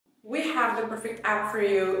We have the perfect app for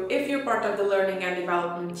you if you're part of the learning and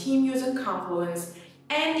development team using Confluence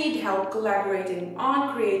and need help collaborating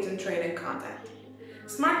on creating training content.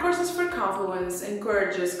 Smart Courses for Confluence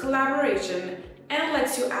encourages collaboration and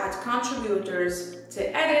lets you add contributors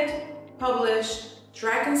to edit, publish,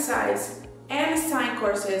 track insights, and assign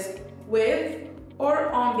courses with or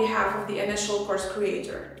on behalf of the initial course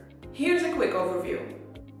creator. Here's a quick overview.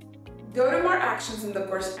 Go to More Actions in the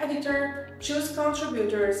course editor, choose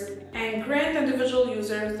Contributors, and grant individual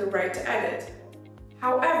users the right to edit.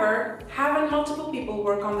 However, having multiple people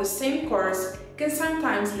work on the same course can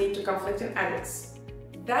sometimes lead to conflicting edits.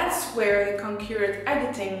 That's where the concurrent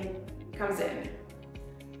editing comes in.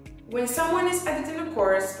 When someone is editing a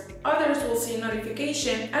course, others will see a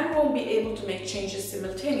notification and won't be able to make changes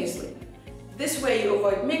simultaneously. This way you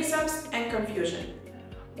avoid mix-ups and confusion.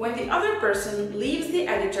 When the other person leaves the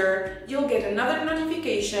editor, you'll get another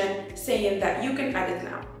notification saying that you can edit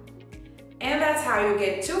now. And that's how you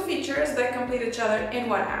get two features that complete each other in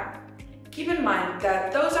one app. Keep in mind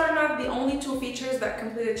that those are not the only two features that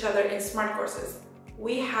complete each other in Smart Courses.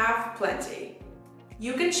 We have plenty.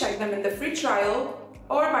 You can check them in the free trial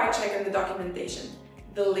or by checking the documentation.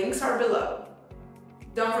 The links are below.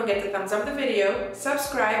 Don't forget to thumbs up the video,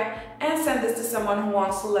 subscribe, and send this to someone who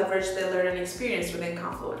wants to leverage their learning experience within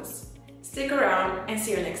Confluence. Stick around and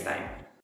see you next time.